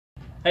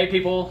Hey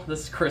people, this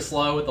is Chris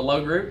Lowe with the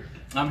Lowe Group.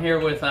 I'm here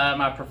with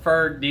my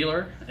preferred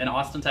dealer in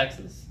Austin,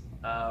 Texas.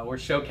 We're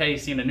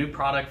showcasing a new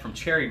product from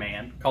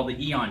Cherryman called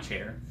the Eon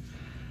Chair.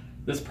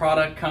 This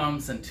product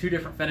comes in two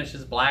different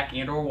finishes, black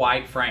and or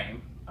white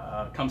frame.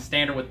 Comes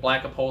standard with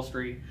black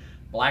upholstery,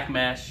 black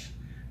mesh,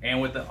 and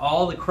with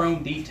all the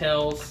chrome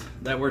details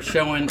that we're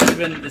showing,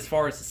 even as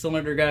far as the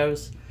cylinder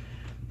goes,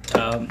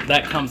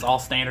 that comes all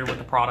standard with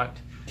the product.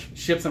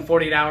 Ships in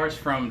 48 hours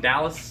from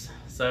Dallas.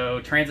 So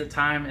transit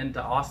time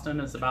into Austin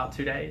is about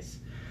 2 days.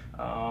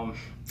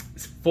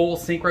 It's full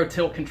synchro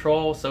tilt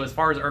control. So as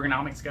far as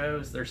ergonomics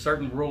goes, there's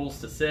certain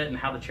rules to sit and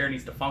how the chair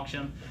needs to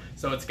function.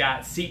 So it's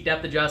got seat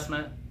depth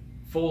adjustment,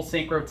 full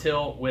synchro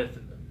tilt with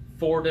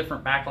 4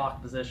 different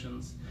backlock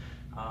positions.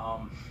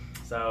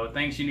 So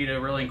things you need to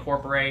really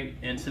incorporate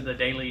into the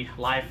daily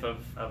life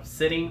of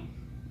sitting,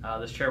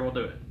 this chair will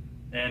do it.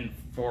 And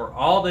for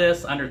all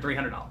this, under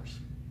 $300.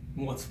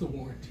 What's the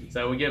warranty?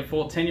 So we give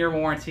full 10-year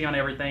warranty on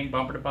everything,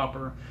 bumper to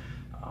bumper.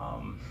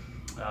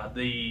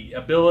 The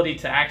ability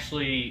to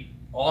actually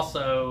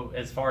also,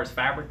 as far as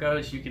fabric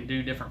goes, you can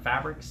do different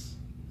fabrics.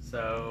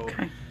 So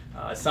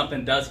if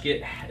something does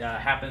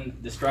happen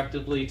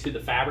destructively to the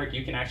fabric,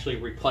 you can actually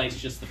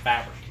replace just the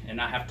fabric and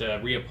not have to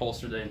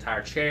reupholster the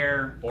entire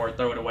chair or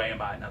throw it away and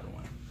buy another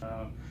one.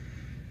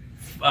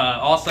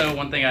 Also,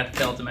 one thing I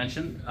failed to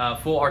mention,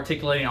 full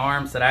articulating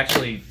arms that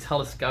actually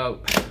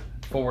telescope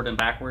forward and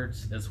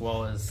backwards, as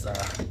well as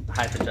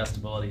height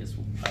adjustability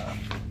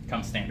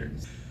comes standard.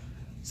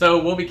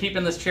 So we'll be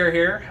keeping this chair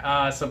here,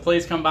 so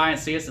please come by and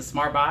see us at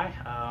Smart Buy.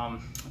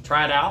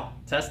 Try it out,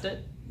 test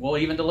it, we'll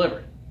even deliver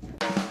it.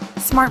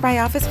 Smart Buy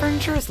Office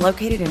Furniture is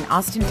located in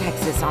Austin,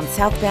 Texas on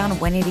southbound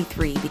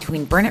 183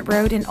 between Burnett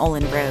Road and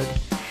Olin Road.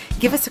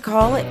 Give us a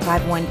call at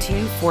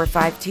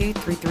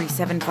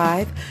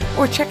 512-452-3375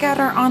 or check out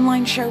our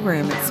online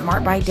showroom at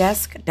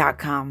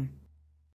smartbuydesk.com.